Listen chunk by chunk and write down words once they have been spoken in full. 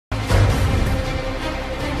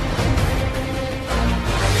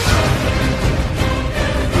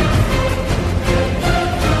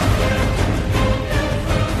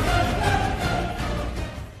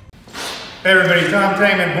Hey everybody, Tom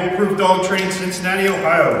Tangman, Bulletproof Dog Training, Cincinnati,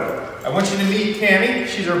 Ohio. I want you to meet Cammie.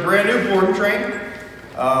 She's our brand new board and train.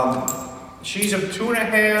 She's a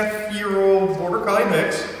 2.5-year-old border collie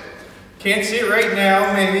mix. Can't see it right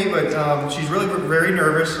now, maybe, but she's really very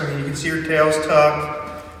nervous. I mean, you can see her tail's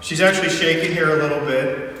tucked. She's actually shaking here a little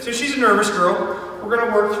bit. So she's a nervous girl. We're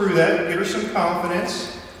gonna work through that, give her some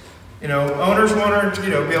confidence. You know, owners want her to,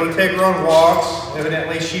 be able to take her on walks.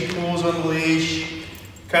 Evidently, she pulls on the leash.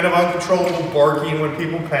 Kind of uncontrollable barking when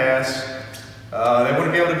people pass. They want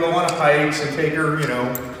to be able to go on hikes and take her,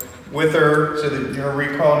 with her, so that her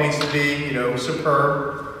recall needs to be,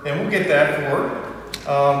 superb. And we'll get that for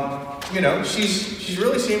her. She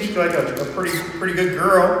really seems like a pretty good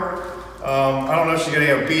girl. I don't know if she's got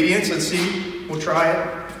any obedience. Let's see. We'll try it.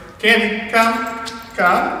 Cammie, come.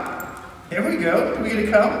 Here we go. Can we get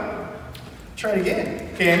a come? Try it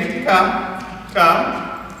again. Cammie, come.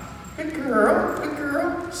 Good girl.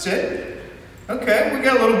 Sit. Okay, we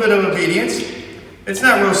got a little bit of obedience. It's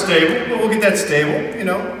not real stable, but we'll get that stable,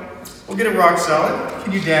 We'll get it rock solid.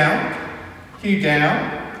 Can you down?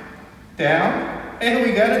 Down. And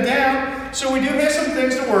we got it down. So we do have some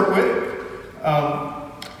things to work with.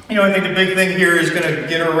 I think the big thing here is going to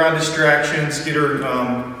get her around distractions, get her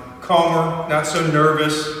calmer, not so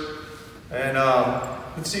nervous. And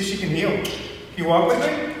let's see if she can heel. Can you walk with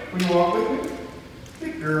me? Will you walk with me?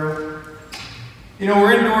 Good girl.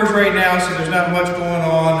 We're indoors right now, so there's not much going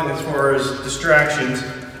on as far as distractions.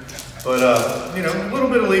 But, a little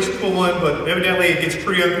bit of leash pulling, but evidently it gets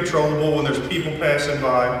pretty uncontrollable when there's people passing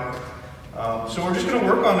by. So we're just going to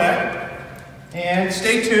work on that. And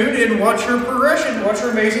stay tuned and watch her progression, watch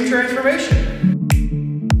her amazing transformation.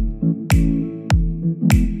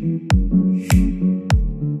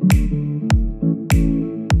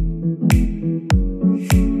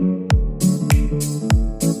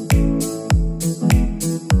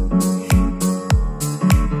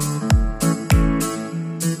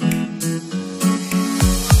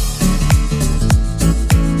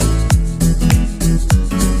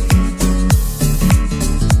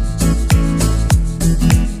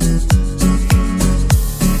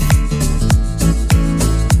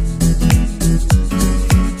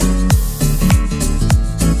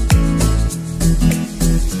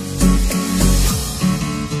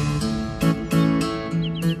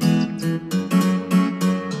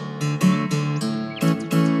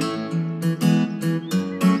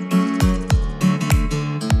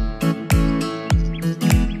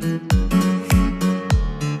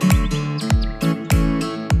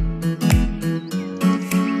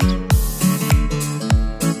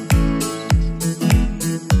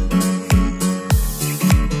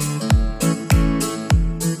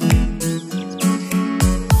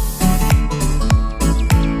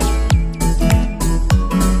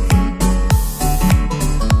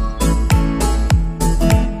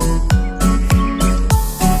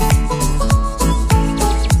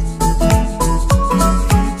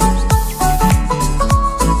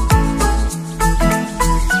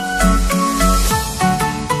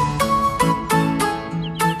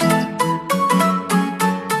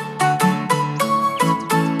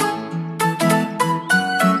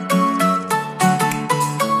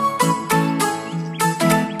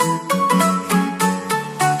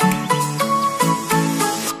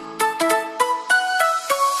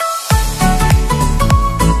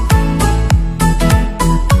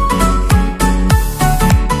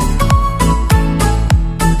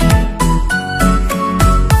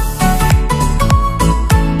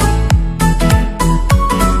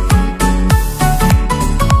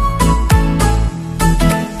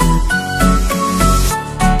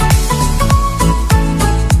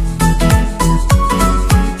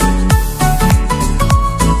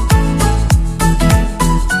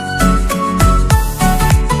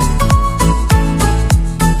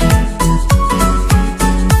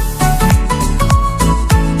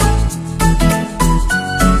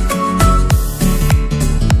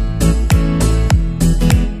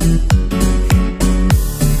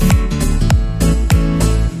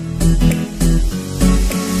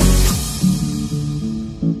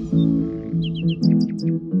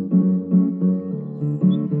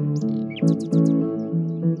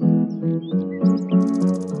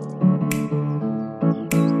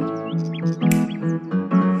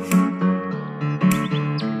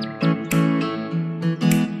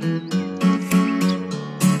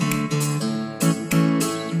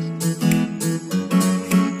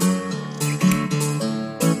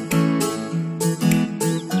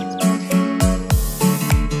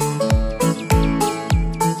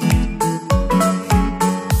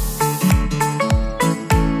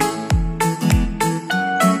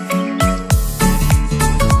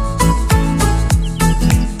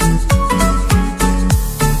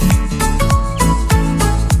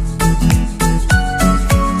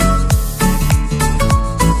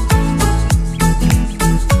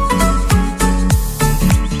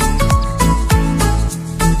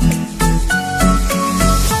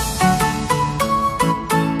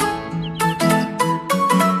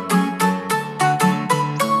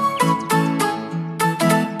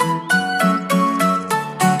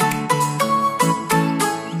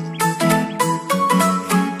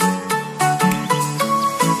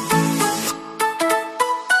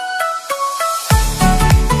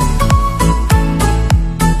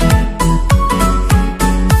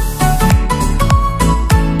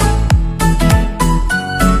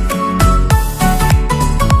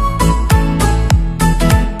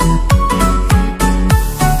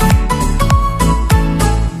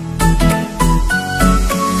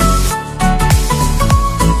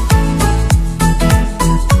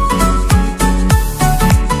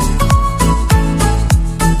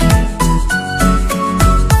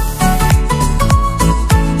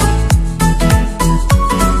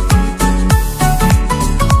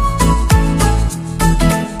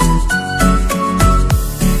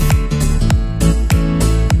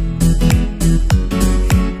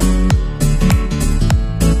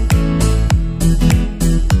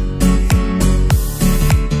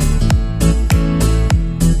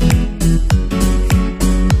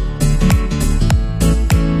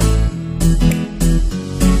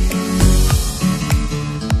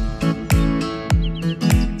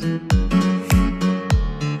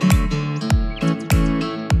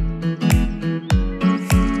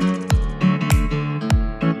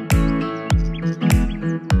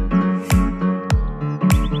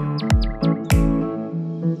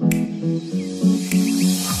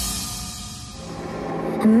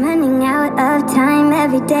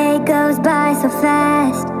 so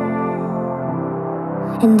fast,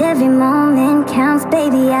 and every moment counts,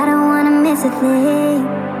 baby, I don't wanna miss a thing.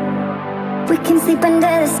 We can sleep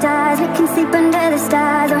under the stars, we can sleep under the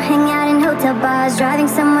stars, or hang out in hotel bars, driving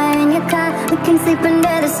somewhere in your car. We can sleep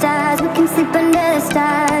under the stars, we can sleep under the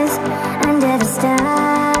stars, under the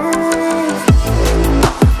stars.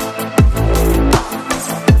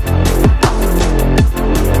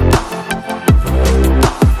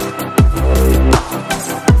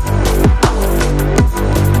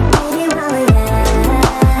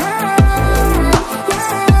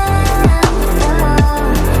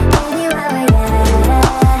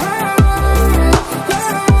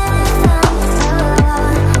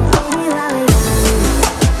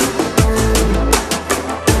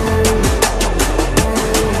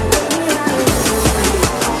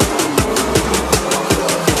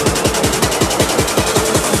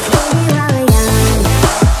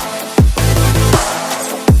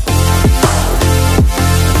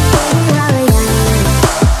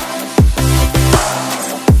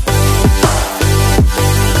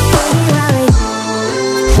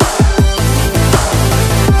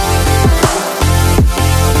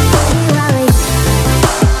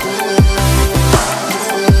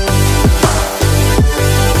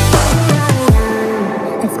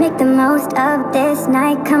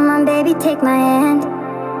 Come on, baby, take my hand.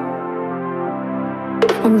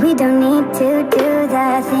 And we don't need to do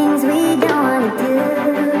the things we don't want to do.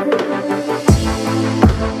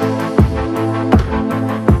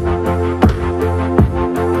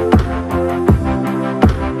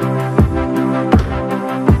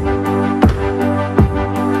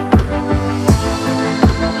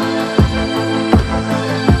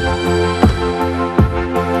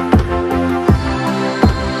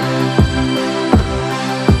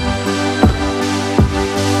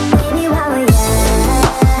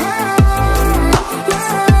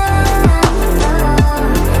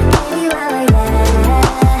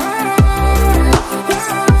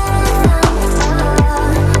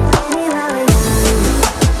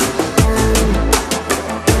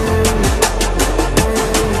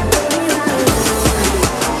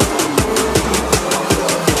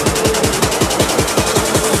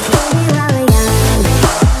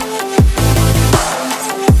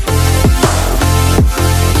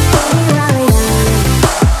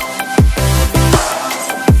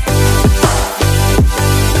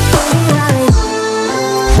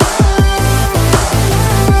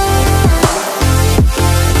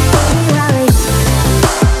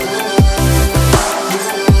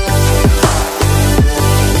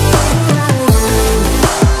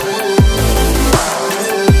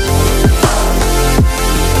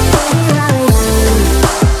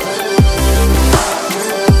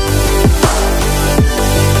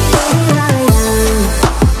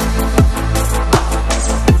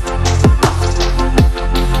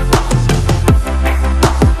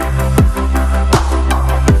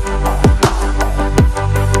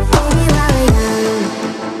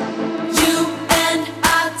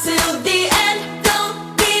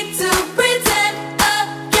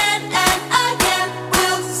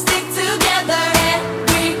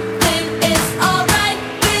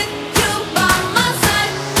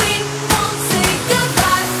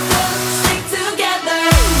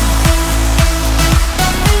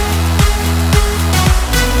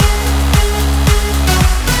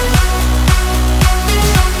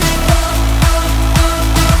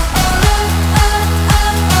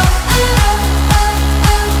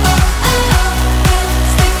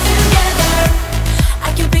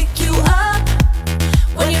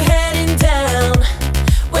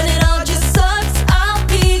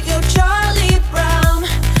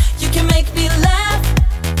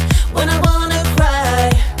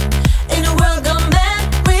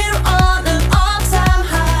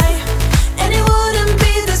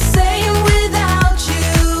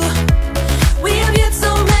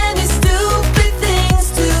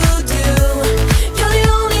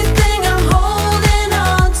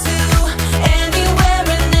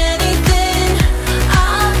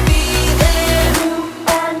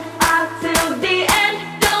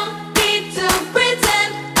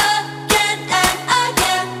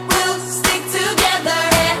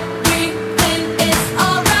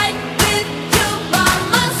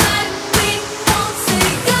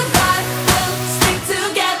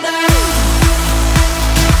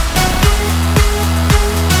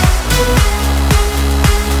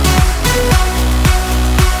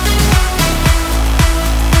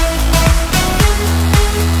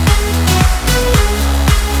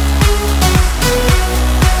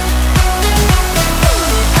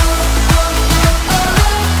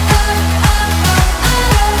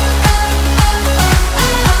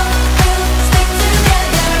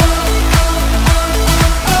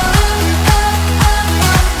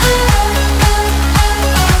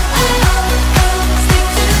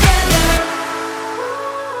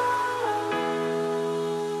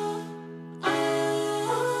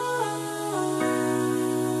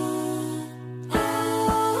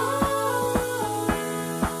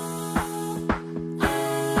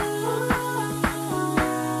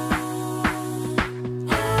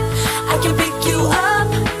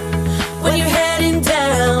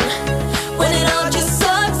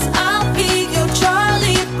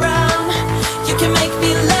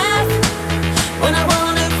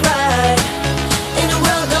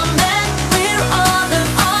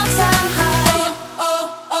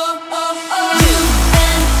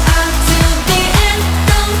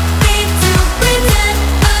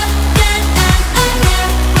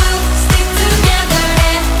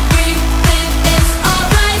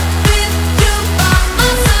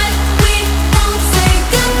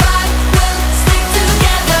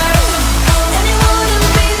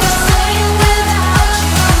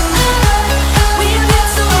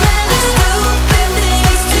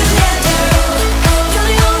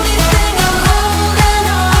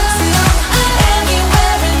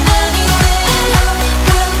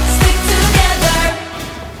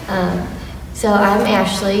 So I'm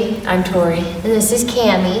Ashley. I'm Tori. And this is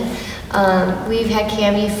Cammie. We've had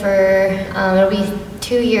Cammie for, it'll be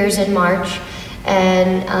 2 years in March,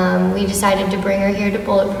 and we decided to bring her here to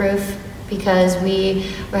Bulletproof because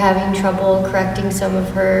we were having trouble correcting some of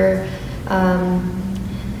her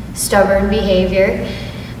stubborn behavior.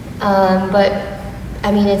 But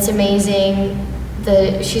I mean, it's amazing.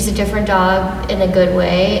 She's a different dog in a good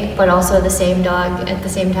way, but also the same dog at the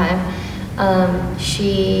same time.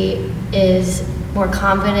 She is more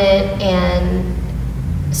confident and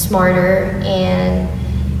smarter, and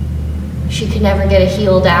she could never get a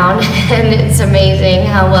heel down, and it's amazing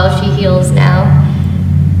how well she heels now.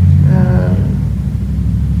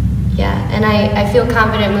 Yeah, and I feel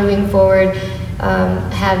confident moving forward,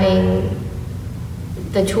 having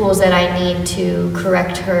the tools that I need to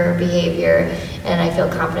correct her behavior, and I feel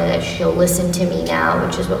confident that she'll listen to me now,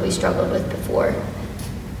 which is what we struggled with before.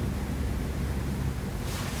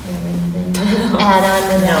 Anything to add on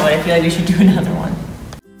to that? No, but I feel like we should do another one.